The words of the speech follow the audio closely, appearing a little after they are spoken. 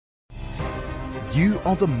You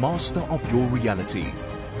are the master of your reality.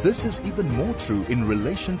 This is even more true in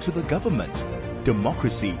relation to the government.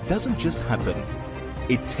 Democracy doesn't just happen.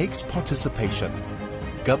 It takes participation.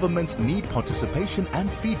 Governments need participation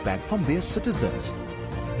and feedback from their citizens.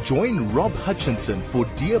 Join Rob Hutchinson for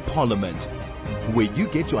Dear Parliament, where you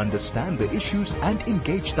get to understand the issues and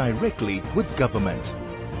engage directly with government.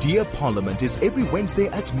 Dear Parliament is every Wednesday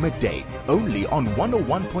at midday, only on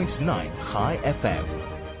 101.9 High FM.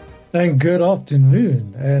 And good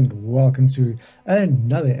afternoon, and welcome to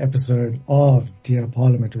another episode of Dear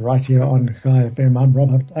Parliament right here on High FM. I'm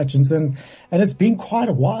Rob Hutchinson, and it's been quite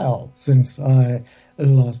a while since I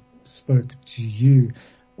last spoke to you,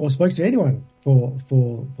 or spoke to anyone for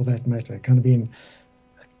that matter. Kind of been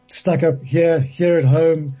stuck up here at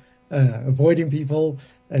home, avoiding people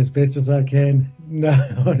as best as I can. No,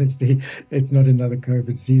 honestly, it's not another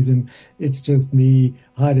COVID season. It's just me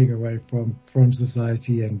hiding away from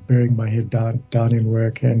society and burying my head down in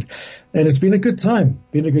work. And it's been a good time.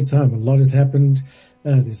 A lot has happened.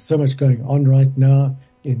 There's so much going on right now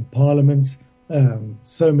in Parliament.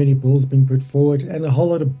 So many bills being put forward and a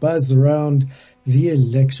whole lot of buzz around the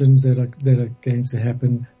elections that are going to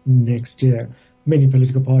happen next year. Many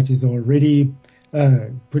political parties are already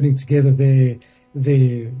putting together their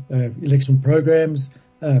election programs.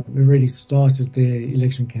 We've already started their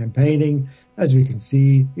election campaigning. As we can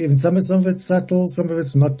see, even some of it's subtle, some of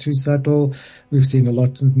it's not too subtle. We've seen a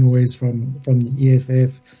lot of noise from the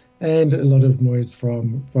EFF and a lot of noise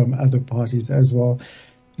from other parties as well.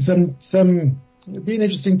 It'll be an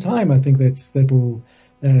interesting time. I think that'll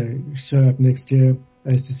show up next year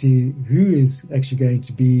as to see who is actually going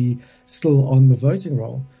to be still on the voting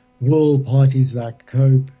roll. Will parties like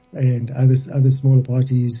COPE and other smaller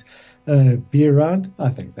parties be around? I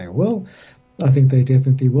think they will. I think they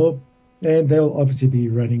definitely will, and they'll obviously be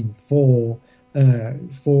running for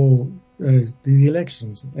the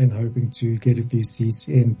elections and hoping to get a few seats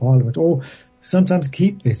in Parliament, or sometimes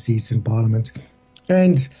keep their seats in Parliament.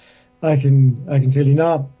 And I can tell you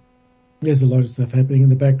now, there's a lot of stuff happening in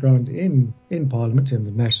the background in Parliament, in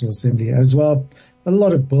the National Assembly as well. A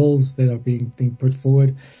lot of bills that are being put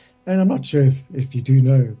forward. And I'm not sure if you do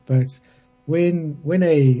know, but when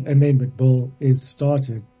a amendment bill is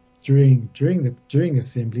started during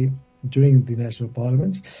Assembly, during the National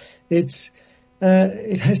Parliament, it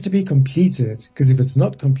has to be completed, because if it's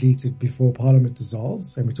not completed before Parliament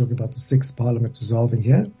dissolves, and we're talking about the 6th Parliament dissolving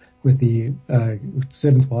here, with the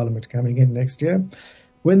 7th Parliament coming in next year,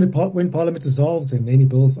 when Parliament dissolves and any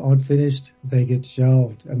bills aren't finished, they get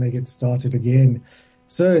shelved and they get started again.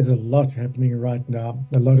 So there's a lot happening right now,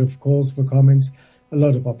 a lot of calls for comments, a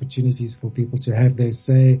lot of opportunities for people to have their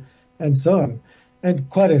say, and so on. And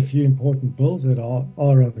quite a few important bills that are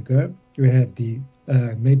on the go. We have the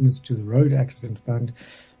amendments to the Road Accident Fund.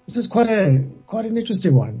 This is quite an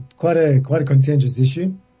interesting one, quite a contentious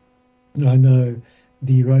issue. I know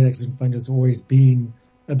the Road Accident Fund has always been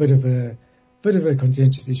a bit of a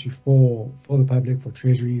contentious issue for the public, for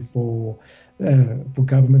Treasury, for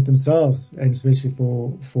government themselves, and especially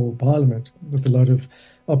for Parliament, with a lot of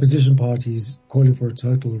opposition parties calling for a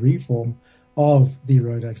total reform of the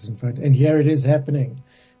Road Accident Fund. And here it is happening,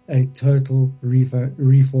 a total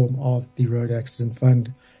reform of the Road Accident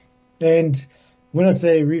Fund. And when I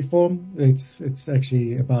say reform, it's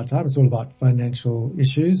actually about time. It's all about financial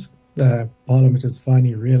issues. Parliament has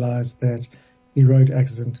finally realized that the Road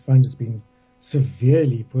Accident Fund has been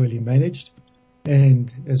severely poorly managed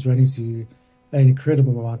and is running to an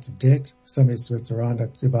incredible amount of debt. Some estimates around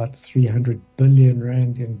up to about 300 billion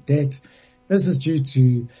rand in debt. This is due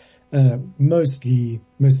to mostly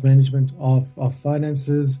mismanagement of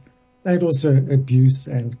finances and also abuse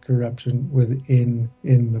and corruption within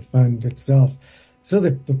the fund itself. So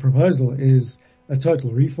the proposal is a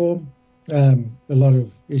total reform. A lot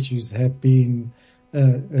of issues have been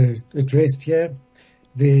addressed here.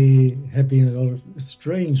 There have been a lot of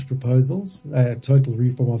strange proposals, total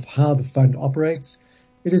reform of how the fund operates.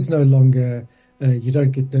 It is no longer, you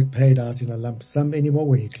don't get paid out in a lump sum anymore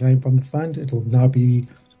when you claim from the fund. It will now be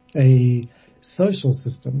a social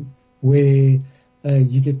system where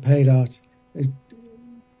you get paid out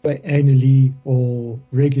annually or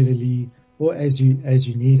regularly or as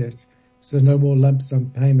you need it. So no more lump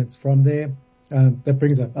sum payments from there. That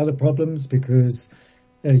brings up other problems because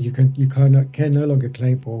you can no longer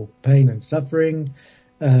claim for pain and suffering,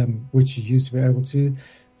 which you used to be able to.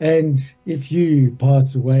 And if you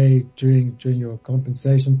pass away during your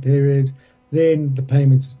compensation period, then the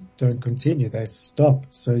payments don't continue; they stop.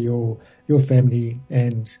 So your family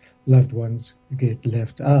and loved ones get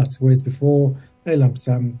left out. Whereas before, a lump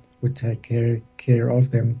sum would take care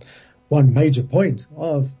of them. One major point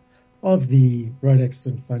of of the Road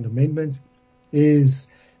Accident Fund amendment is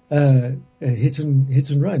a hit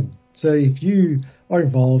and run. So if you are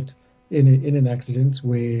involved in an accident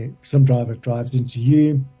where some driver drives into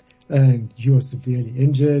you and you're severely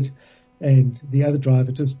injured, and the other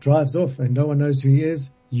driver just drives off and no one knows who he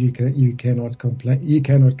is, you cannot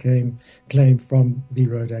claim from the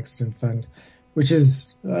Road Accident Fund, which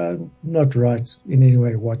is not right in any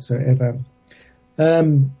way whatsoever.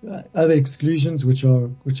 Other exclusions which are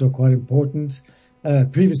quite important.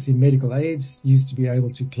 Previously, medical aids used to be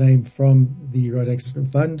able to claim from the Road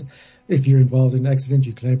Accident Fund. If you're involved in an accident,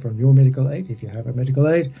 you claim from your medical aid if you have a medical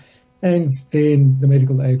aid, and then the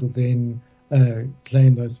medical aid will then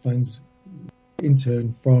claim those funds in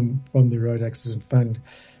turn from the Road Accident Fund.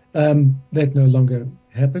 That no longer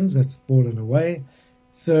happens. That's fallen away.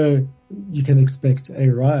 So you can expect a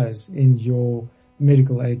rise in your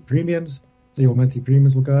medical aid premiums. Your monthly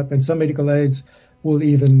premiums will go up, and some medical aids will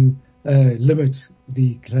even limit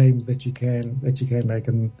the claims that you can make,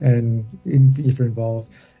 if you're involved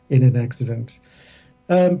in an accident.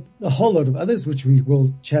 A whole lot of others which we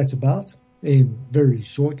will chat about very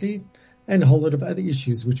shortly, and a whole lot of other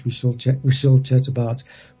issues which we shall chat about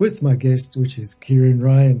with my guest, which is Ciaran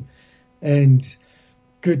Ryan. And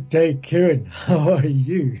good day, Ciaran. How are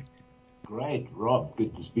you? Great, Rob.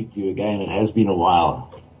 Good to speak to you again. It has been a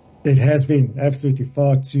while. It has been absolutely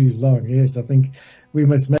far too long. Yes, I think we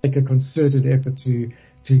must make a concerted effort to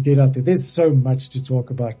get out there. There's so much to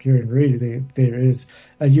talk about, Ciaran. Really, there is.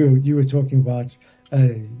 You were talking about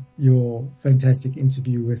your fantastic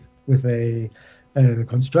interview with a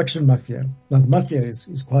construction mafia. Now, the mafia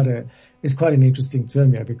is quite an interesting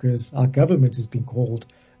term here, because our government has been called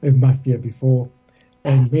a mafia before.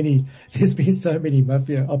 And there's been so many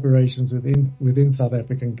mafia operations within South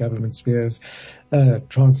African government spheres,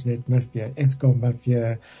 Transnet mafia, Eskom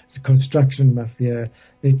mafia, the construction mafia.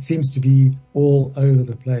 It seems to be all over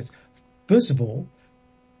the place. First of all,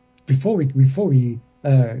 before we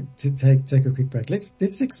to take a quick break,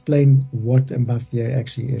 let's explain what a mafia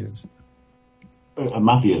actually is. A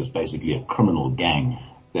mafia is basically a criminal gang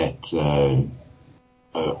that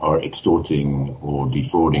are extorting or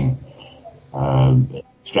defrauding,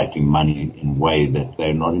 extracting money in a way that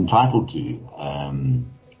they're not entitled to.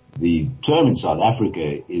 The term in South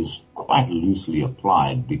Africa is quite loosely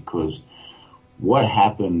applied, because what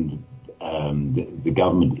happened, the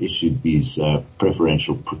government issued these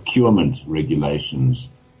preferential procurement regulations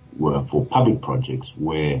for public projects,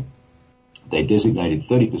 where they designated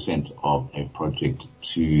 30% of a project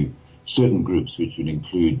to certain groups, which would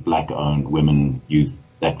include black-owned, women, youth,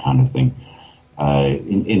 that kind of thing.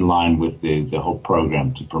 In line with the whole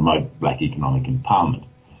program to promote black economic empowerment.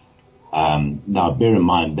 Now, bear in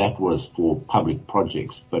mind, that was for public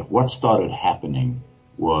projects, but what started happening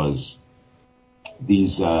was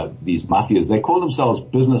these mafias, they call themselves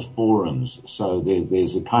business forums, so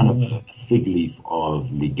there's a kind of a fig leaf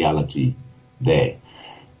of legality there.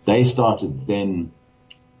 They started then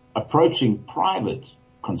approaching private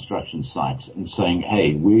construction sites and saying,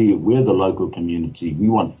 hey, we're the local community, we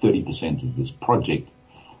want 30% of this project.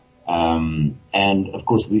 And of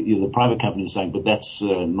course the private company is saying, but that's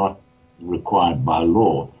not required by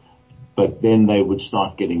law. But then they would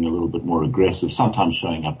start getting a little bit more aggressive, sometimes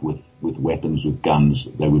showing up with weapons, with guns.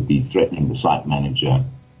 They would be threatening the site manager.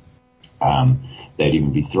 They'd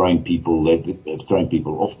even be throwing people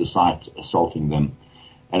off the site, assaulting them.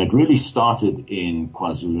 And it really started in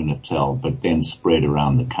KwaZulu-Natal, but then spread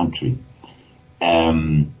around the country.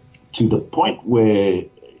 To the point where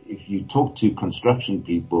if you talk to construction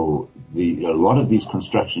people, a lot of these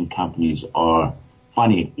construction companies are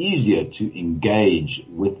finding it easier to engage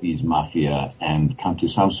with these mafia and come to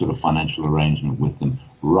some sort of financial arrangement with them,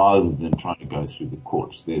 rather than trying to go through the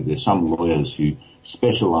courts. There's some lawyers who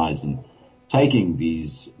specialize in taking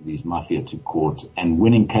these mafia to court and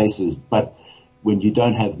winning cases, but when you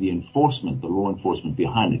don't have the enforcement, the law enforcement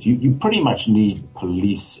behind it, you pretty much need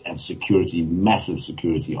police and security, massive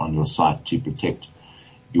security on your site to protect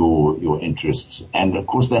your interests. And of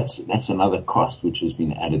course that's another cost which has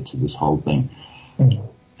been added to this whole thing.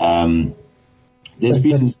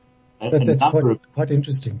 There's that's quite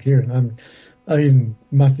interesting, Ciaran. I mean,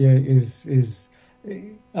 mafia is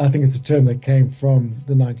I think it's a term that came from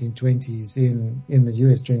the 1920s in the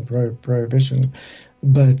US during Prohibition.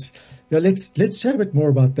 But yeah, let's chat a bit more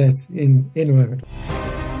about that in a moment.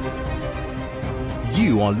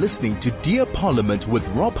 You are listening to Dear Parliament with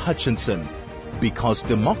Rob Hutchinson, because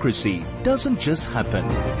democracy doesn't just happen.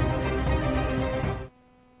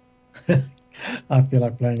 I feel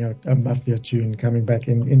like playing a Mafia tune coming back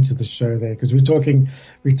into the show there, because we're talking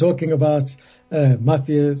about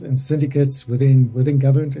mafias and syndicates within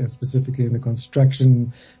government, and specifically in the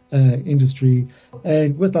construction industry,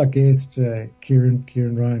 and with our guest Ciaran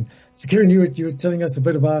Ryan. So Ciaran, you were telling us a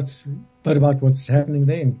bit about what's happening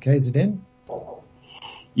there in KZN.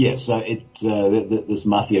 Yes, so this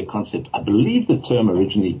mafia concept, I believe the term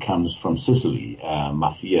originally comes from Sicily,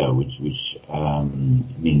 mafia, which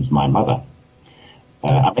means my mother.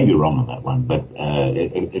 I may be wrong on that one, but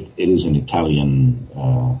it is an Italian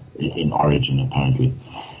in origin, apparently.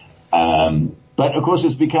 But of course,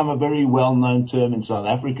 it's become a very well-known term in South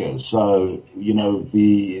Africa. So,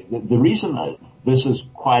 the reason this is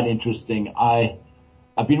quite interesting,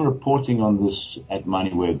 I've been reporting on this at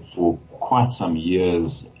MoneyWeb for quite some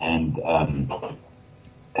years, and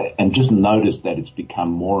just noticed that it's become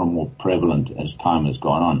more and more prevalent as time has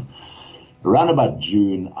gone on. Around about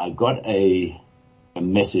June, I got a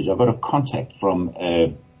message. I got a contact from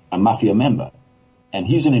a Mafia member, and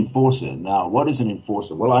he's an enforcer. Now, what is an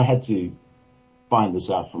enforcer? Well, I had to find this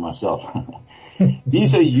out for myself.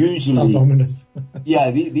 These are usually... Sounds ominous.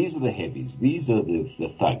 Yeah, these are the heavies. These are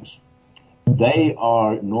the thugs. They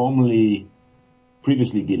are normally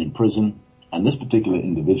previously been in prison, and this particular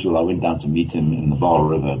individual, I went down to meet him in the Vaal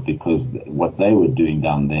River, because what they were doing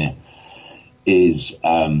down there is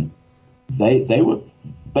they were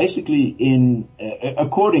basically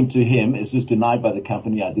according to him, this is denied by the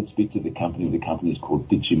company. I did speak to the company. The company is called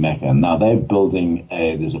Ditchimeka. Now they're building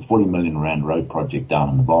there's a 40 million rand road project down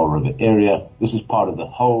in the Vaal River area. This is part of the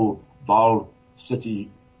whole Vaal City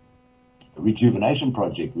rejuvenation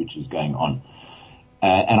project which is going on.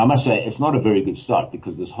 And I must say, it's not a very good start,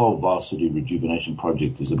 because this whole Vaal City rejuvenation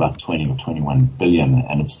project is about 20 or 21 billion,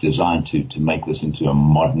 and it's designed to make this into a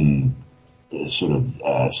modern sort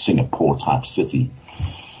of Singapore type city.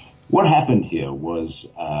 What happened here was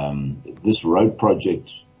this road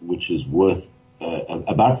project, which is worth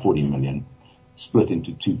about 40 million, split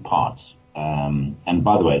into two parts. And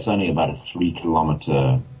by the way, it's only about a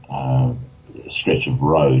 3-kilometer stretch of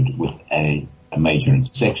road with a major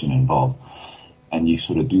intersection involved. And you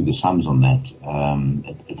sort of do the sums on that,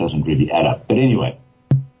 it doesn't really add up. But anyway,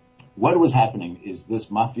 what was happening is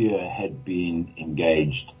this mafia had been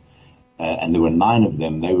engaged, and there were 9 of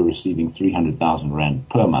them. They were receiving 300,000 rand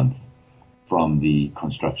per month from the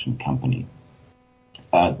construction company.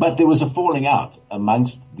 But there was a falling out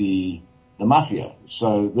amongst the mafia.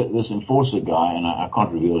 So this enforcer guy, and I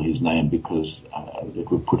can't reveal his name because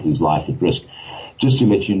it would put his life at risk, just to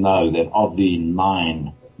let you know that of the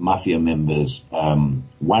 9 mafia members, 1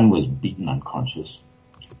 was beaten unconscious,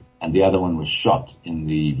 and the other one was shot in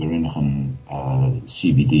the Vereeniging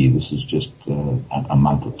CBD. This is just a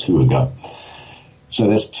month or 2 ago. So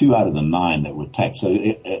that's 2 out of the 9 that were attacked. So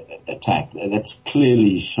attacked. That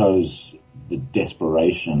clearly shows the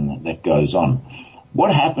desperation that goes on.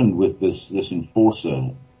 What happened with this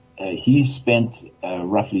enforcer? He spent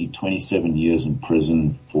roughly 27 years in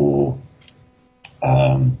prison for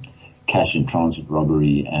cash in transit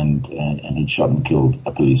robbery, and he shot and killed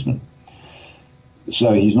a policeman.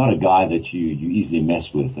 So he's not a guy that you easily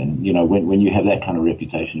mess with. And, when you have that kind of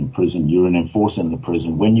reputation in prison, you're an enforcer in the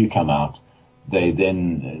prison. When you come out,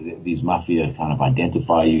 these mafia kind of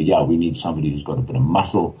identify you. Yeah, we need somebody who's got a bit of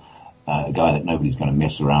muscle, a guy that nobody's going to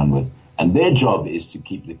mess around with. And their job is to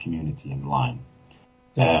keep the community in line.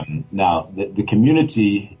 Now, the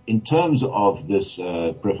community, in terms of this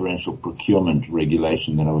preferential procurement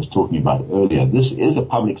regulation that I was talking about earlier, this is a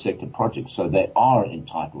public sector project, so they are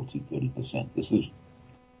entitled to 30%. This is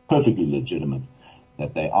perfectly legitimate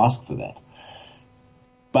that they ask for that.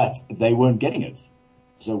 But they weren't getting it.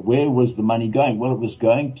 So where was the money going? Well, it was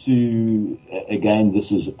going to, again,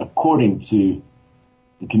 this is according to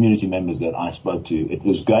the community members that I spoke to, it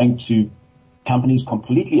was going to companies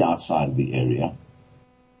completely outside of the area.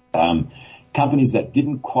 Companies that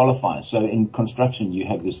didn't qualify. So in construction, you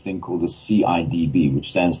have this thing called the CIDB, which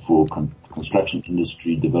stands for Construction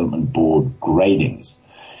Industry Development Board gradings.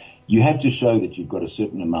 You have to show that you've got a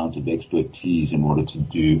certain amount of expertise in order to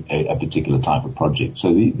do a particular type of project.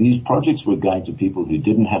 So these projects were going to people who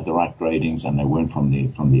didn't have the right gradings, and they weren't from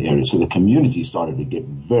the area. So the community started to get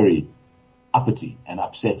very uppity and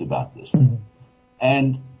upset about this. Mm-hmm.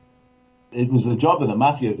 And it was the job of the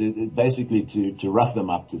mafia basically to rough them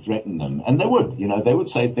up, to threaten them. And they would, they would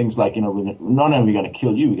say things like, we're not only going to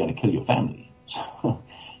kill you, we're going to kill your family.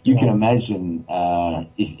 You can imagine,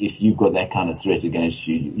 if you've got that kind of threat against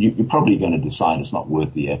you, you're probably going to decide it's not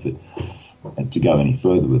worth the effort to go any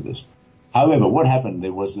further with this. However, what happened,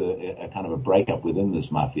 there was a kind of a breakup within this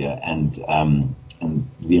mafia, and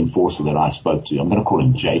the enforcer that I spoke to, I'm going to call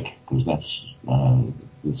him Jake because that's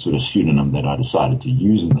the sort of pseudonym that I decided to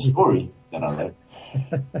use in the story that I wrote.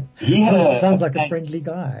 He had sounds like a friendly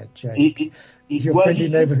guy, Jake. Your friendly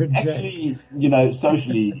neighborhood Jake. Actually,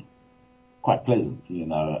 socially quite pleasant,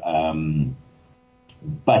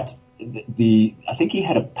 but I think he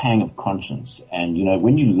had a pang of conscience, and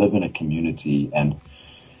when you live in a community and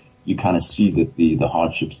you kind of see that the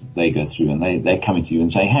hardships that they go through, and they're coming to you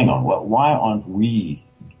and saying, hang on, well, why aren't we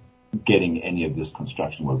getting any of this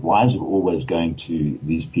construction work? Why is it always going to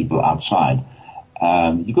these people outside?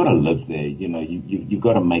 You've got to live there, you've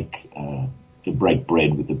got to to break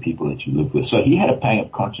bread with the people that you live with. So he had a pang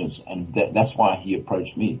of conscience, and that's why he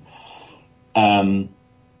approached me.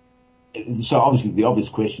 So obviously the obvious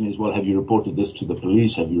question is, well, have you reported this to the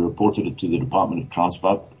police? Have you reported it to the Department of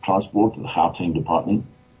Transport, the Gauteng Department?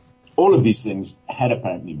 All of these things had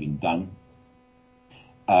apparently been done.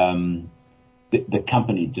 The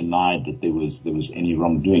company denied that there was any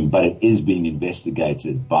wrongdoing, but it is being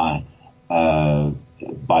investigated by both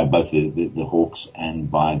the Hawks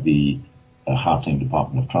and by the Gauteng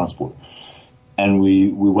Department of Transport. And we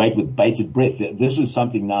wait with bated breath. This is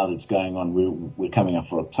something now that's going on. We're coming up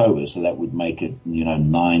for October, so that would make it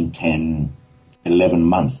 9, 10, 11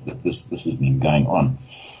 months that this has been going on.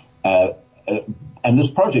 And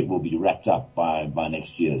this project will be wrapped up by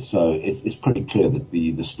next year. So it's pretty clear that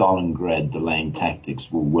the Stalingrad delaying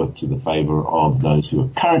tactics will work to the favor of those who are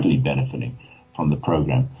currently benefiting from the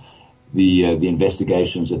program. The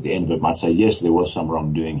investigations at the end of it might say, yes, there was some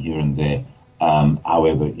wrongdoing here and there.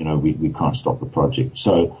 However, we can't stop the project.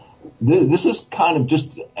 So this is kind of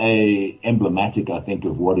just emblematic, I think,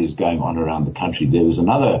 of what is going on around the country. There was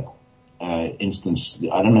another instance.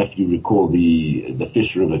 I don't know if you recall the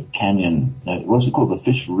Fish River Canyon. What's it called? The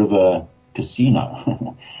Fish River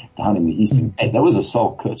Casino down in the Eastern Cape. That was a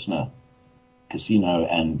Sol Kirchner casino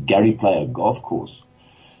and Gary Player golf course.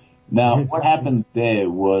 Now, what happened there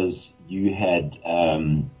was you had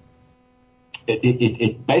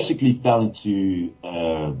it basically fell into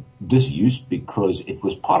disuse because it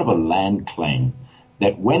was part of a land claim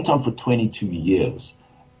that went on for 22 years.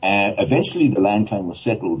 Eventually, the land claim was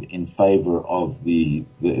settled in favor of the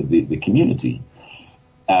community.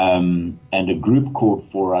 And a group called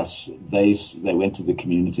for us. They went to the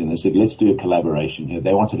community and they said, let's do a collaboration here.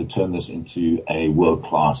 They wanted to turn this into a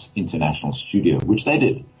world-class international studio, which they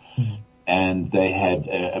did. Mm-hmm. And they had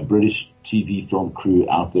a British TV film crew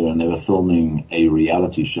out there, and they were filming a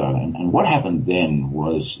reality show. And what happened then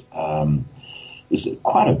was, it's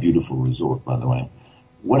quite a beautiful resort, by the way.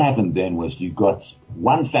 What happened then was you got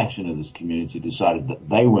one faction of this community decided that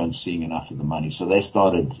they weren't seeing enough of the money, so they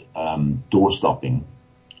started door stopping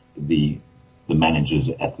the managers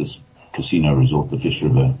at this casino resort, the Fish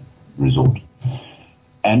River Resort.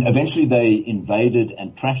 And eventually they invaded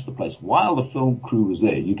and trashed the place while the film crew was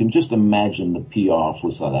there. You can just imagine the PR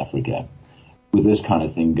for South Africa with this kind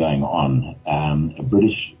of thing going on. A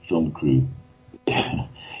British film crew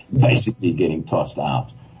basically getting tossed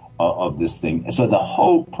out of this thing. So the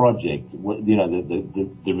whole project,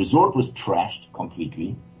 the resort was trashed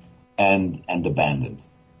completely and abandoned.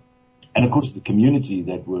 And of course the community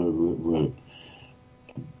that were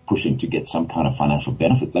pushing to get some kind of financial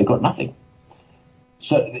benefit, they got nothing.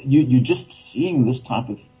 So you're just seeing this type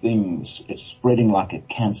of thing. It's spreading like a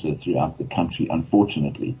cancer throughout the country,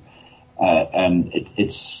 unfortunately. And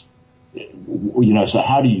it's so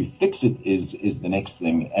how do you fix it is the next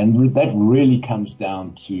thing. And that really comes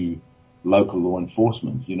down to local law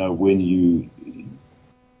enforcement. When you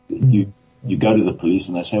go to the police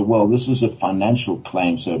and they say, well, this is a financial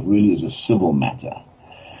claim, so it really is a civil matter.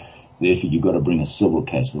 Therefore, you've got to bring a civil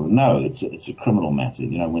case. No, it's a criminal matter.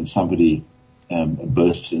 When somebody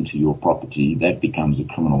bursts into your property, that becomes a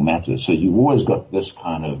criminal matter. So you've always got this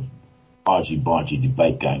kind of argy-bargy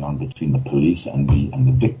debate going on between the police and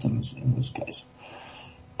the victims in this case.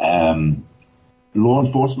 Law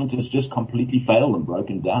enforcement has just completely failed and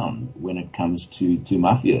broken down when it comes to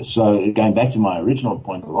Mafia. So going back to my original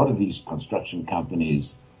point, a lot of these construction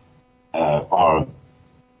companies are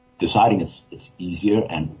deciding it's easier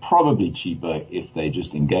and probably cheaper if they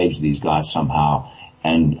just engage these guys somehow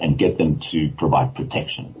and get them to provide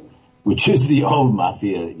protection, which is the old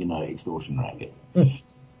Mafia, extortion racket.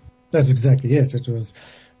 That's exactly it. It was,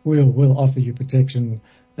 we'll offer you protection.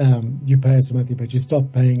 You pay us monthly, but you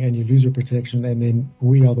stop paying and you lose your protection, and then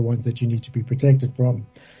we are the ones that you need to be protected from.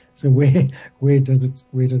 So where does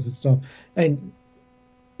it stop? And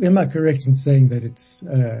am I correct in saying that it's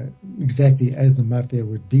exactly as the Mafia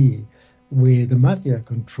would be, where the Mafia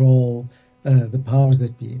control the powers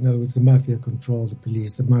that be? In other words, the Mafia control the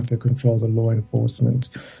police, the Mafia control the law enforcement,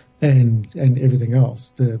 and everything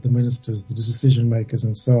else, the ministers, the decision makers,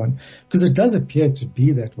 and so on. Because it does appear to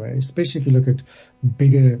be that way, especially if you look at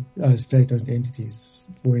bigger state-owned entities.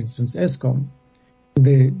 For instance, Eskom.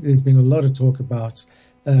 There's been a lot of talk about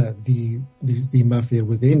the mafia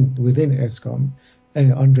within Eskom.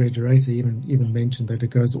 And Andre de Ruyter even mentioned that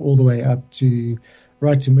it goes all the way up to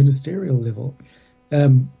ministerial level.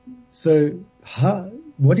 So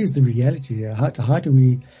what is the reality here?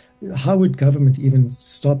 How would government even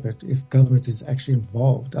stop it if government is actually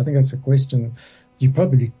involved? I think that's a question you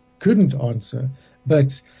probably couldn't answer,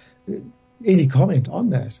 but any comment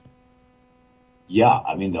on that? Yeah,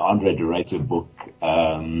 I mean, the Andre de Ruyter book,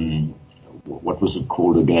 what was it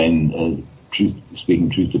called again? Speaking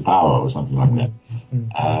Truth to Power or something like that.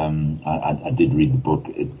 I did read the book.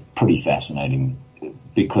 It's pretty fascinating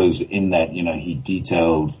because in that, he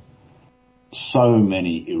detailed so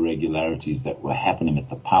many irregularities that were happening at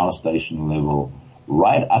the power station level,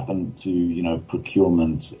 right up into,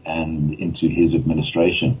 procurement and into his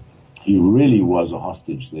administration. He really was a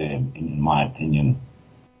hostage there, in my opinion,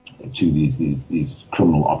 to these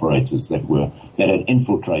criminal operators that had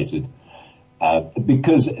infiltrated.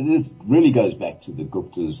 Because this really goes back to the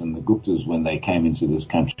Guptas, and the Guptas, when they came into this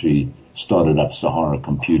country, started up Sahara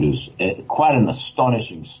Computers. Quite an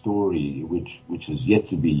astonishing story, which has yet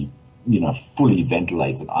to be, fully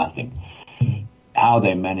ventilated, I think. How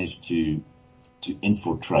they managed to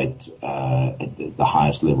infiltrate the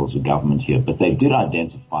highest levels of government here. But they did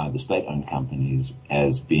identify the state-owned companies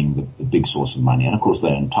as being the big source of money. And, of course,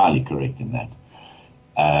 they're entirely correct in that.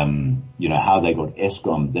 How they got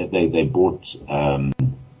Eskom, they bought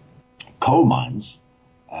coal mines.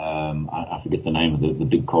 I forget the name of the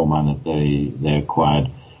big coal mine that they acquired.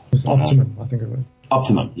 It was Optimum, I think it was.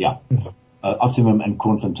 Optimum, yeah. Optimum and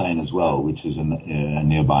Kornfontein as well, which is a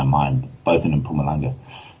nearby mine, both in Mpumalanga.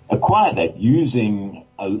 Acquired that using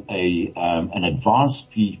an advance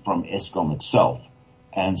fee from Eskom itself.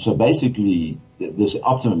 And so basically, this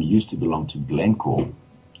Optimum used to belong to Glencore,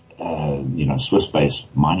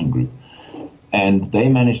 Swiss-based mining group. And they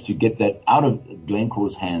managed to get that out of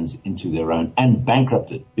Glencore's hands into their own and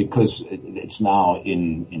bankrupt it because it's now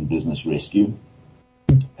in business rescue.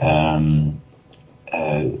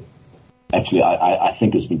 Actually, I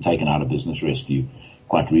think it's been taken out of business rescue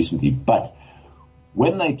quite recently. But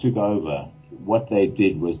when they took over, what they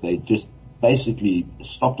did was they just basically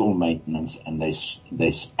stopped all maintenance and they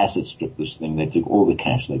asset stripped this thing. They took all the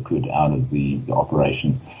cash they could out of the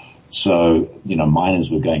operation. So, miners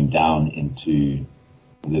were going down into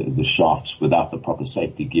the shafts without the proper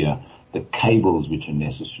safety gear, the cables which are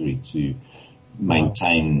necessary to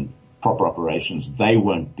maintain proper operations, they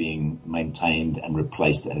weren't being maintained and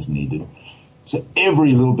replaced as needed. So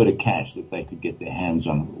every little bit of cash that they could get their hands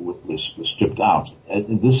on was stripped out.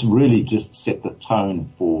 And this really just set the tone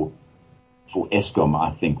for Eskom,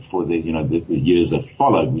 I think, for the years that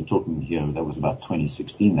followed. We're talking here, that was about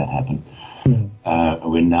 2016 that happened.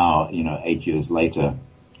 We're now, 8 years later,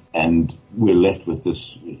 and we're left with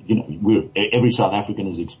this, every South African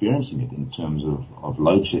is experiencing it in terms of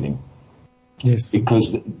load shedding. Yes.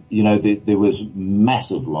 Because, there was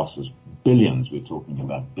massive losses, billions, we're talking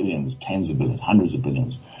about billions, tens of billions, hundreds of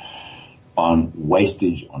billions on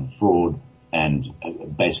wastage, on fraud, and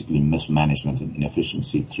basically mismanagement and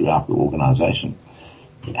inefficiency throughout the organization.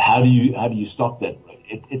 How do you stop that?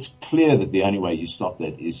 It's clear that the only way you stop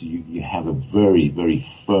that is you have a very, very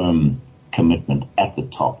firm commitment at the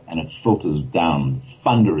top, and it filters down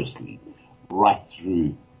thunderously right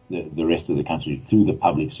through the rest of the country, through the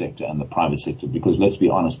public sector and the private sector. Because let's be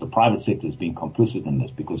honest, the private sector has been complicit in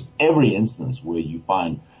this, because every instance where you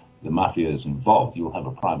find the mafia is involved, you'll have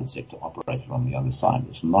a private sector operator on the other side.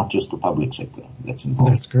 It's not just the public sector that's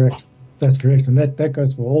involved. That's correct. That's correct. And that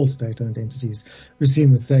goes for all state-owned entities. We've seen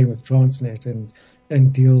the same with Transnet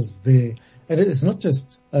and deals there. And it's not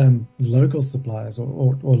just local suppliers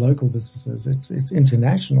or local businesses. It's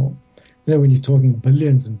international. When you're talking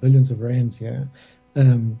billions and billions of rands here,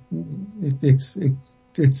 it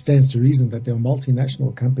stands to reason that there are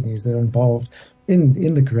multinational companies that are involved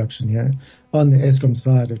in the corruption here. On the Eskom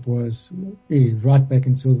side, it was right back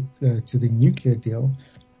until to the nuclear deal.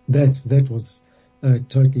 That was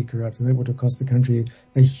totally corrupt, and that would have cost the country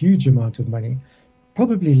a huge amount of money.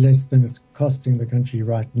 Probably less than it's costing the country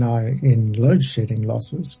right now in load shedding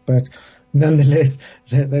losses, but nonetheless,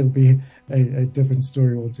 that'll be a different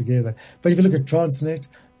story altogether. But if you look at Transnet,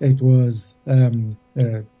 it was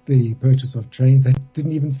the purchase of trains that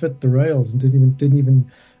didn't even fit the rails and didn't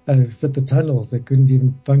even fit the tunnels. That couldn't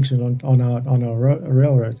even function on our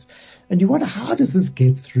railroads. And you wonder, how does this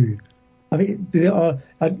get through? I mean, there are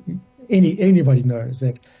anybody knows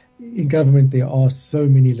that in government there are so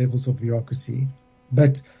many levels of bureaucracy,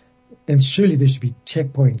 and surely there should be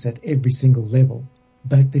checkpoints at every single level,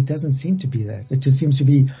 but there doesn't seem to be that. It just seems to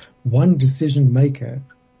be one decision maker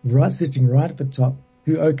sitting right at the top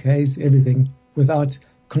who okays everything without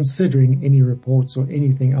considering any reports or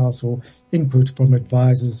anything else or input from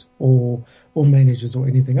advisors or managers or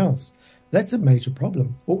anything else. That's a major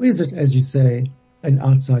problem. Or is it, as you say, an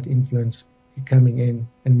outside influence coming in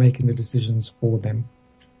and making the decisions for them?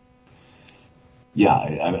 Yeah,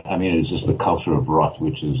 I mean, it's just the culture of rot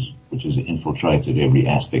which has infiltrated every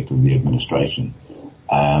aspect of the administration.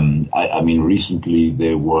 I mean, recently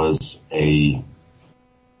there was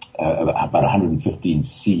about 115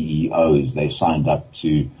 CEOs. They signed up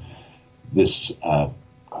to this,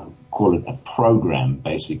 call it a program,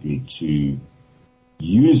 basically to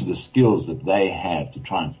use the skills that they have to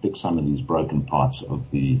try and fix some of these broken parts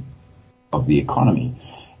of the economy.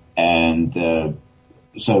 And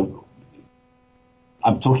so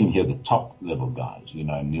I'm talking here the top level guys,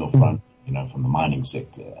 Neil Front, from the mining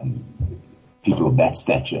sector and people of that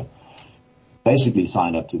stature, basically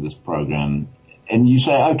signed up to this program. And you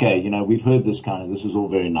say, okay, we've heard this is all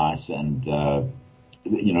very nice, and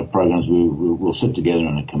programs we'll sit together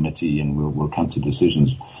in a committee and we'll come to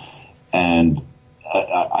decisions. And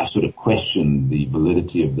I sort of question the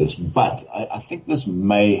validity of this, but I think this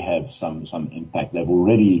may have some impact. They've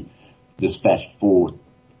already dispatched four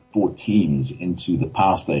teams into the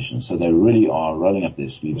power stations, so they really are rolling up their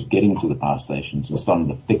sleeves, getting to the power stations and starting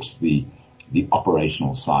to fix the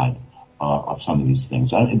operational side of some of these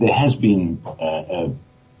things. There has been a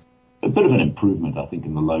bit of an improvement, I think,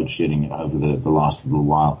 in the load shedding over the last little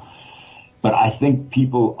while. But I think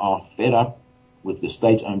people are fed up with the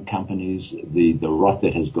state-owned companies, the rot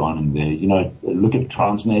that has gone in there. Look at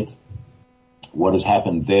Transnet. What has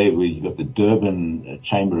happened there, where you've got the Durban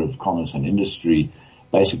Chamber of Commerce and Industry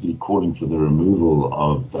basically calling for the removal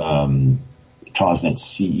of Transnet's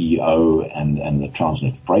CEO and the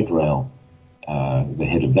Transnet Freight Rail, the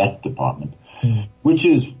head of that department, which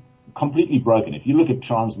is completely broken. If you look at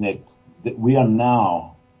Transnet, we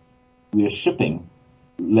are shipping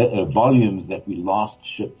volumes that we last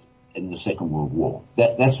shipped in the Second World War.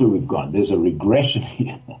 That's where we've gone. There's a regression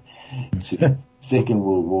here to Second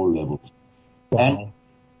World War levels. Wow.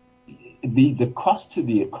 And the cost to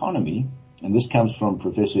the economy, and this comes from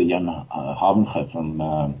Professor Jan Havenga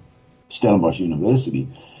from Stellenbosch University.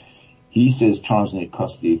 He says Transnet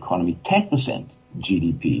cost the economy 10%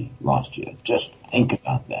 GDP last year. Just think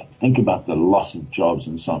about that. Think about the loss of jobs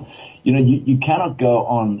and so on. You cannot go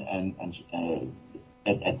on and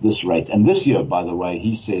at this rate. And this year, by the way,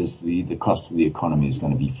 he says the cost of the economy is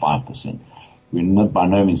going to be 5%. We're not by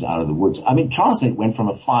no means out of the woods. I mean, Transnet went from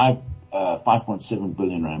a 5.7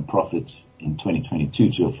 billion rand profit in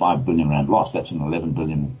 2022 to a 5 billion rand loss. That's an 11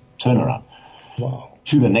 billion turnaround. Wow.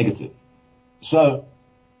 To the negative. So,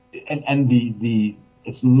 and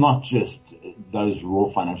it's not just those raw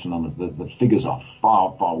financial numbers. The figures are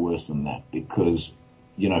far, far worse than that because,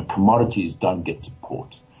 commodities don't get to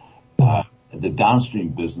port. The downstream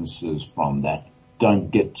businesses from that don't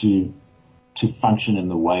get to function in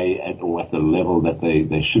the way or at the level that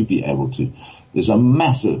they should be able to. There's a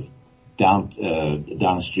massive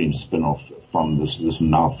downstream spin-off from this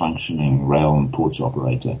malfunctioning rail and ports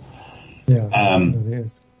operator. Yeah, there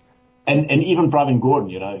is. And even Pravin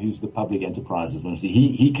Gordhan, who's the public enterprises minister,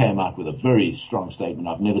 he came out with a very strong statement.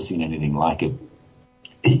 I've never seen anything like it.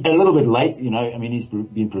 A little bit late, he's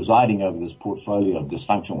been presiding over this portfolio of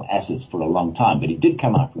dysfunctional assets for a long time, but he did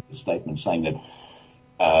come out with a statement saying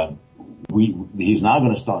that he's now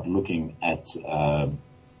going to start looking at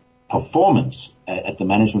performance at the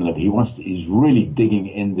management level. He's really digging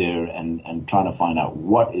in there and trying to find out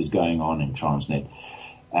what is going on in Transnet.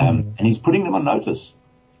 And he's putting them on notice.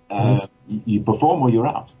 You perform or you're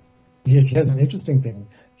out. Yet he has an interesting thing.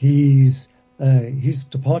 His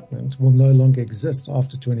department will no longer exist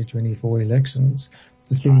after 2024 elections.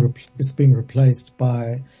 It's being replaced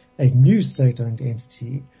by a new state-owned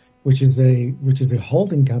entity, which is a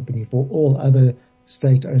holding company for all other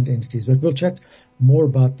state-owned entities. But we'll chat more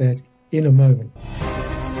about that in a moment.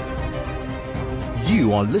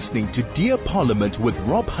 You are listening to Dear Parliament with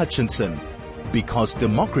Rob Hutchinson, because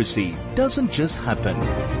democracy doesn't just happen.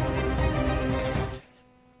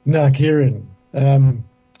 Now, Ciaran,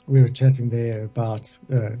 we were chatting there about,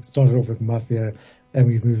 started off with Mafia, and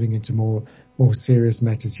we're moving into more serious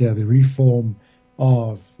matters here. The reform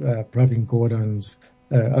of Pravin Gordhan's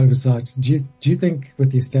oversight. Do you think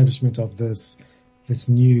with the establishment of this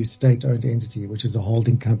new state-owned entity, which is a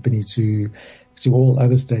holding company to all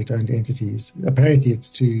other state-owned entities, apparently it's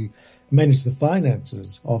to manage the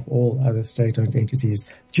finances of all other state-owned entities.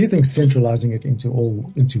 Do you think centralizing it into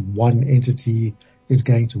one entity is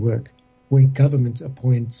going to work? When government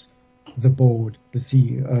appoints the board, the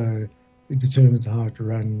CEO, it determines how it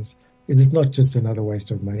runs, is it not just another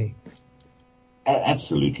waste of money?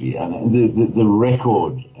 Absolutely. The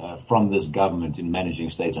record from this government in managing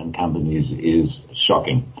state-owned companies is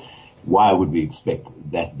shocking. Why would we expect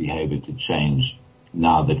that behavior to change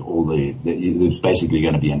now that there's basically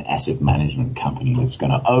going to be an asset management company that's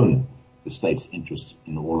going to own the state's interest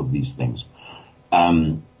in all of these things?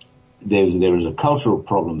 There is a cultural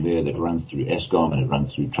problem there that runs through Eskom and it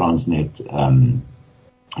runs through Transnet.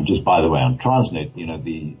 Just by the way, on Transnet,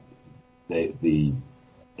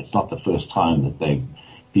 it's not the first time that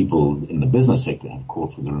people in the business sector have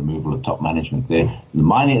called for the removal of top management there. The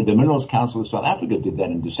Minerals Council of South Africa did that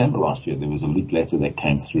in December last year. There was a leaked letter that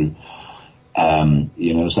came through, saying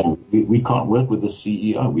we can't work with the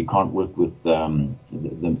CEO. We can't work with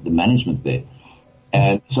the management there.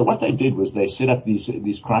 And so what they did was they set up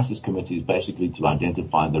these crisis committees basically to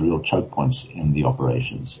identify the real choke points in the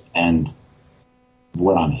operations. And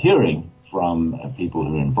what I'm hearing from people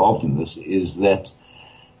who are involved in this is that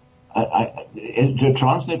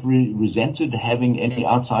Transnet resented having any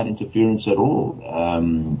outside interference at all.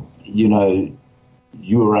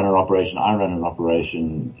 You run an operation, I run an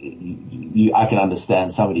operation. I can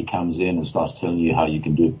understand somebody comes in and starts telling you how you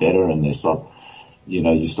can do it better, and they start,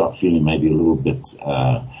 you start feeling maybe a little bit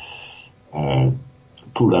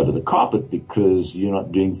pulled over the carpet because you're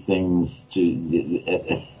not doing things in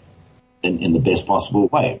the best possible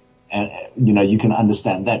way. And, you can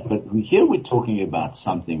understand that. But here we're talking about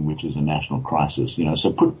something which is a national crisis,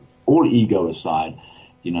 so put all ego aside,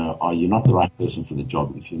 are you not the right person for the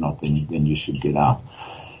job? If you're not, then you should get out.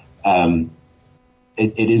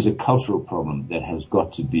 It is a cultural problem that has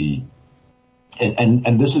got to be,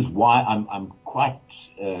 and this is why I'm quite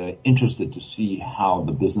interested to see how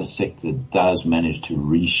the business sector does manage to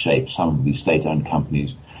reshape some of these state-owned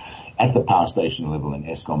companies at the power station level in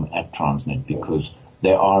Eskom, at Transnet, because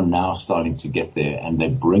they are now starting to get there, and they're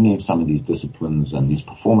bringing some of these disciplines and these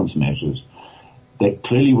performance measures that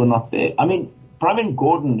clearly were not there. I mean, Pravin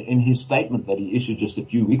Gordhan, in his statement that he issued just a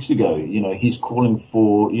few weeks ago, he's calling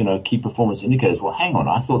for, key performance indicators. Well, hang on.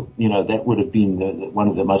 I thought, that would have been one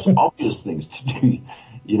of the most obvious things to do,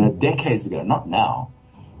 decades ago, not now,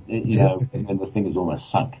 and the thing is almost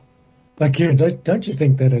sunk. But Ciaran, don't you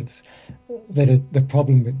think that the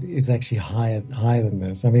problem is actually higher than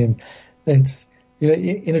this? I mean, it's,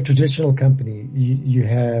 in a traditional company, you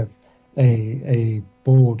have a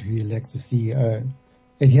board who elects a CEO.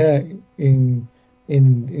 And here in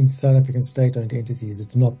South African state-owned entities,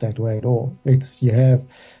 it's not that way at all. You have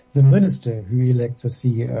the minister who elects a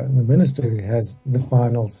CEO, the minister who has the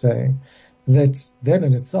final say. That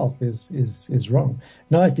in itself is wrong.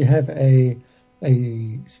 Now, if you have a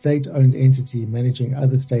state-owned entity managing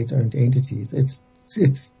other state-owned entities, it's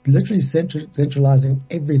literally centralizing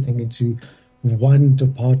everything into one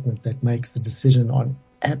department that makes the decision on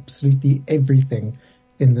absolutely everything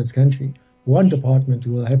in this country. One department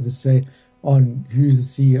who will have the say on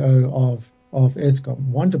who's the CEO of Eskom.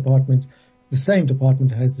 One department, the same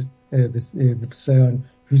department has the say on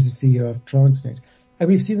who's the CEO of Transnet. And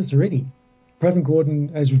we've seen this already. Pravin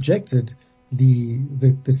Gordhan has rejected the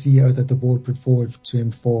CEO that the board put forward to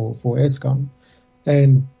him for Eskom.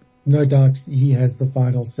 And no doubt he has the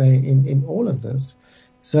final say in all of this.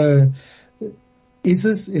 So is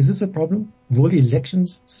this a problem? Will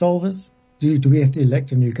elections solve this? Do we have to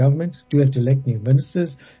elect a new government? Do we have to elect new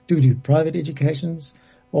ministers? Do we do private educations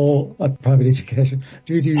or private education?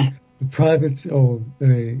 Do we do private or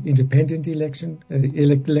independent elections?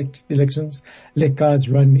 Let guys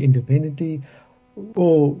run independently,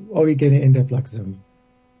 or are we going to end up like Zim?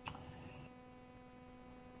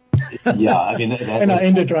 Yeah, I mean, and I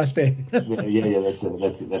ended right there. yeah, that's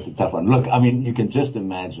a tough one. Look, I mean, you can just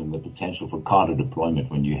imagine the potential for cadre deployment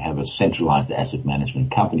when you have a centralized asset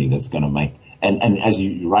management company that's going to make, and as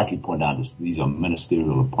you rightly point out, these are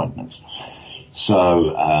ministerial appointments.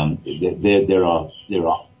 So there are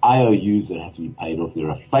IOUs that have to be paid off. There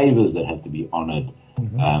are favors that have to be honored.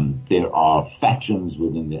 Mm-hmm. There are factions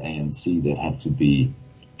within the ANC that have to be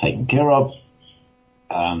taken care of.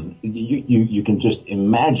 You can just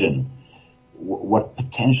imagine what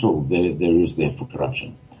potential there is there for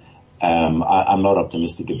corruption. I'm not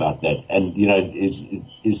optimistic about that. And,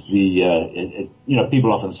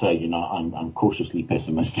 people often say, I'm cautiously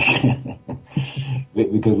pessimistic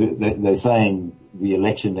because they're saying the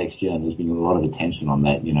election next year, and there's been a lot of attention on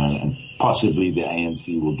that, and possibly the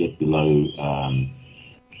ANC will get below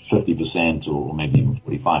 50% or maybe even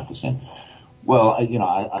 45%. Well,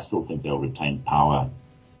 I still think they'll retain power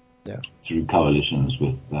through coalitions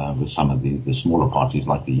with some of the smaller parties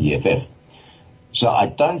like the EFF. So I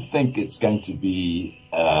don't think it's going to be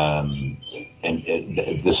the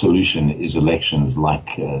solution is elections like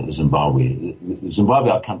Zimbabwe.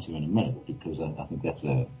 Zimbabwe I'll come to in a minute because I think that's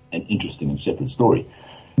an interesting and separate story.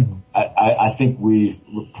 I think we're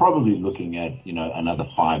probably looking at another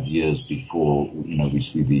 5 years before we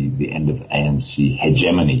see the end of ANC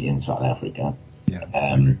hegemony in South Africa.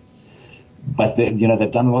 But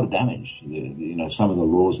they've done a lot of damage. Some of the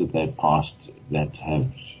laws that they've passed that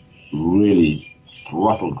have really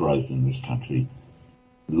throttled growth in this country,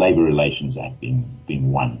 Labour Relations Act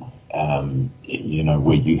being one,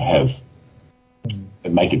 where you have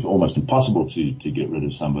make it almost impossible to get rid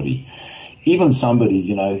of somebody, even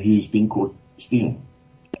somebody who's been caught stealing.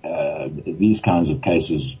 These kinds of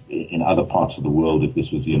cases in other parts of the world, if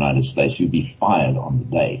this was the United States, you'd be fired on the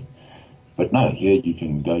day. But no, here you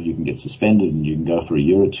can get suspended and you can go for a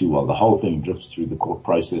year or two while the whole thing drifts through the court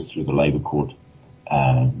process, through the Labour court,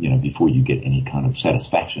 before you get any kind of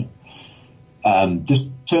satisfaction. Just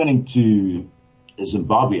turning to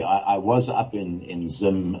Zimbabwe, I was up in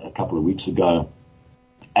Zim a couple of weeks ago,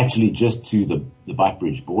 actually just to the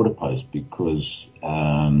Beitbridge border post because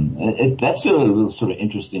that's a little sort of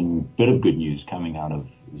interesting bit of good news coming out of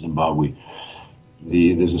Zimbabwe.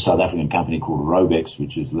 There's a South African company called Robex,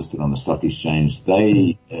 which is listed on the stock exchange.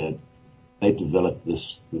 They developed the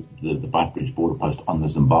Beitbridge border post on the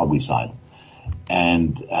Zimbabwe side.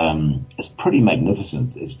 And it's pretty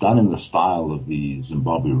magnificent. It's done in the style of the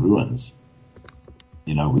Zimbabwe ruins,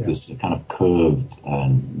 with this kind of curved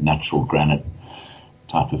natural granite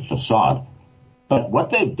type of facade. But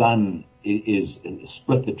what they've done is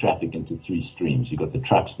split the traffic into three streams. You've got the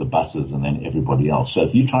trucks, the buses, and then everybody else. So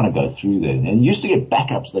if you're trying to go through there, and you used to get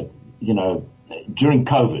backups that, during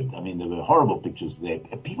COVID, I mean, there were horrible pictures there.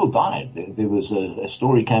 People died. There was a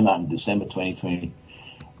story came out in December 2020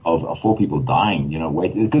 of 4 people dying,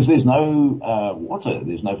 because there's no water,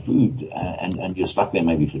 there's no food, and you're stuck there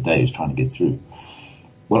maybe for days trying to get through.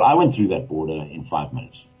 Well, I went through that border in 5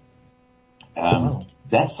 minutes. Wow.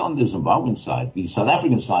 That's on the Zimbabwean side. The South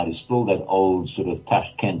African side is still that old sort of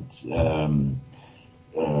Tashkent,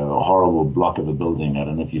 horrible block of a building. I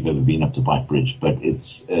don't know if you've ever been up to Beitbridge, but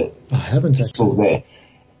I haven't it's still there.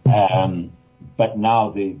 But now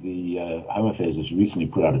the Home Affairs has recently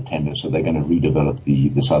put out a tender, so they're going to redevelop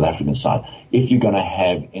the South African side. If you're going to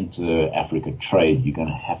have inter-Africa trade, you're going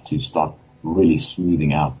to have to start really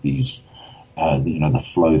smoothing out these, the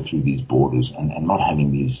flow through these borders and not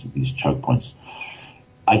having these choke points.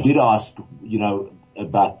 I did ask,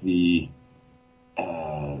 about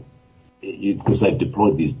because they've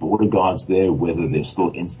deployed these border guards there, whether there's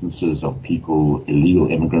still instances of people,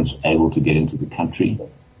 illegal immigrants, able to get into the country.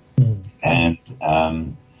 And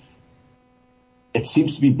it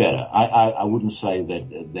seems to be better. I wouldn't say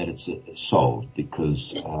that it's solved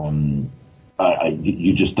because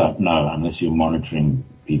you just don't know unless you're monitoring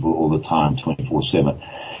people all the time, 24/7.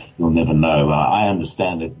 You'll never know. I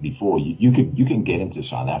understand that before you can get into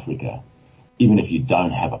South Africa even if you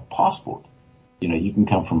don't have a passport. You can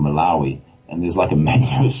come from Malawi and there's like a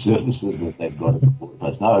menu of services that they've got at the border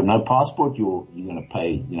post. No passport, you're going to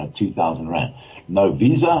pay 2,000 rand. No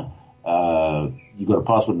visa. You've got a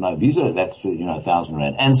passport, no visa, that's 1,000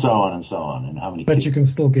 rand, and so on and so on. And how many? But you can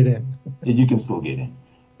still get in. You can still get in,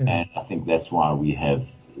 and I think that's why we have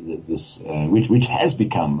this, which has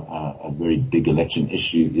become a very big election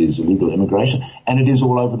issue, is illegal immigration, and it is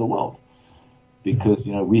all over the world. Because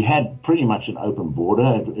we had pretty much an open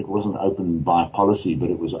border. It wasn't open by policy, but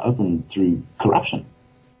it was open through corruption.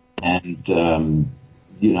 And how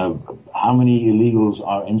many illegals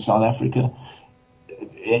are in South Africa?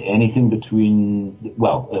 Anything between,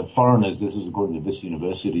 foreigners, this is according to this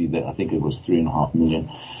university, that I think it was 3.5 million.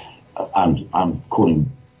 I'm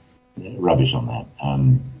calling rubbish on that.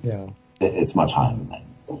 It's much higher than that.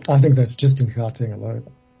 I think that's just in Gauteng alone.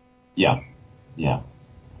 Yeah.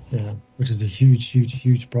 Which is a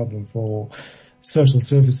huge problem for social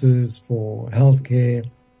services, for healthcare.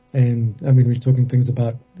 And I mean, we're talking things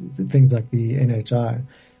like the NHI.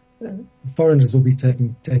 Foreigners will be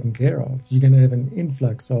taken care of. You're going to have an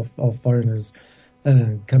influx of foreigners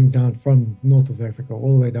coming down from north of Africa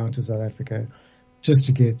all the way down to South Africa just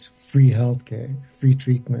to get free healthcare, free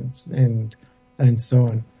treatment, and so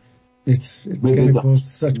on. It's going to cause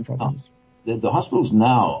such problems. The hospitals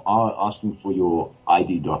now are asking for your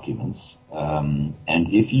ID documents, and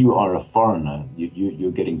if you are a foreigner,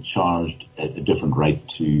 you're getting charged at a different rate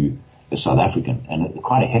to a South African, and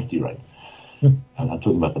quite a hefty rate. I'm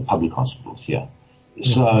talking about the public hospitals here.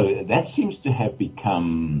 So that seems to have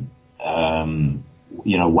become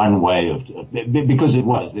one way of, because it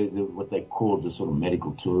was what they called the sort of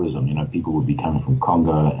medical tourism. People would be coming from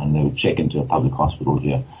Congo and they would check into a public hospital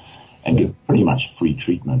here and get pretty much free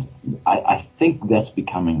treatment. I think that's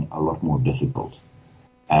becoming a lot more difficult.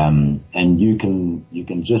 And you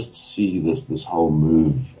can just see this whole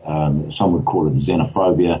move. Some would call it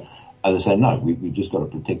xenophobia. Others say, no, we've just got to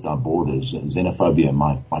protect our borders. Xenophobia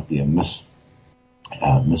might be a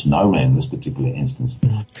misnomer in this particular instance.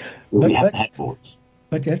 We haven't had borders.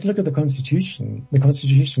 But you have to look at the Constitution. The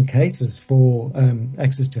Constitution caters for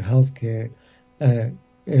access to healthcare on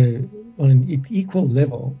an equal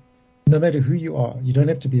level, no matter who you are. You don't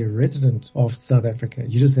have to be a resident of South Africa.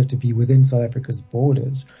 You just have to be within South Africa's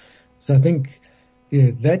borders. So I think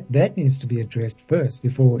that needs to be addressed first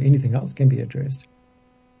before anything else can be addressed.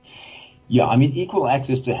 Yeah, I mean, equal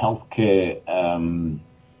access to healthcare,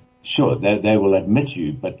 sure, they will admit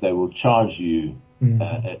you, but they will charge you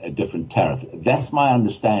a different tariff. That's my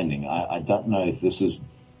understanding. I don't know if this has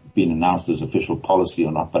been announced as official policy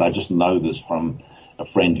or not, but I just know this from a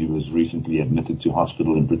friend who was recently admitted to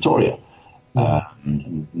hospital in Pretoria.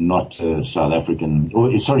 Not South African,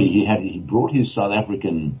 he brought his South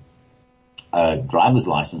African driver's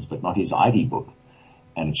license, but not his ID book.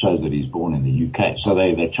 And it shows that he's born in the UK. So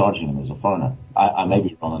they're charging him as a foreigner. I may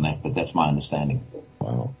be wrong on that, but that's my understanding.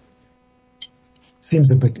 Wow.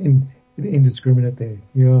 Seems a bit indiscriminate there.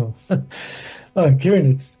 Yeah. Ciaran,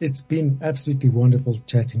 it's been absolutely wonderful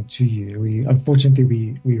chatting to you.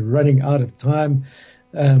 Unfortunately, we're running out of time.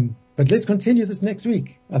 But let's continue this next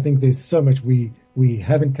week. I think there's so much we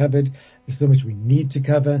haven't covered. There's so much we need to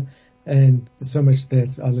cover, and so much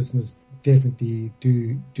that our listeners definitely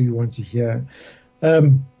do want to hear.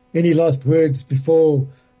 Any last words before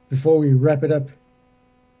we wrap it up?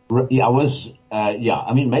 Yeah,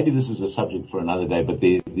 I mean, maybe this is a subject for another day, but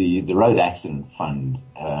the road accident fund,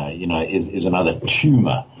 is another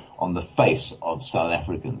tumor on the face of South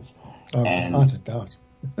Africans. Oh, without a doubt.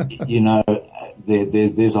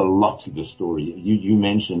 There's a lot to the story. You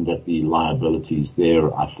mentioned that the liabilities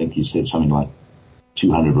there, I think you said something like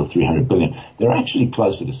 200 or 300 billion. They're actually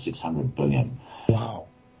closer to 600 billion. Wow.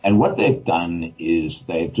 And what they've done is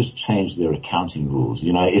they've just changed their accounting rules.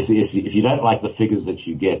 If you don't like the figures that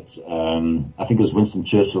you get, I think it was Winston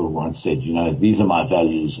Churchill once said, these are my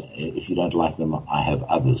values. If you don't like them, I have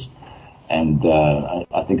others. And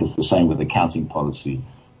I think it's the same with accounting policy.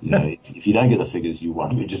 If you don't get the figures you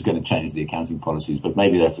want, we're just going to change the accounting policies. But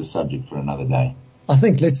maybe that's a subject for another day. I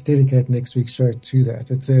think let's dedicate next week's show to that.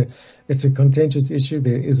 It's a contentious issue.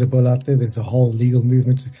 There is a bill out there. There's a whole legal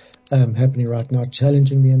movement happening right now,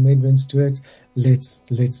 challenging the amendments to it. Let's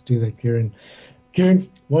do that, Ciaran. Ciaran,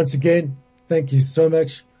 once again, thank you so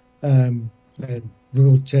much. And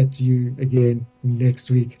we'll chat to you again next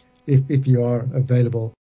week if you are available.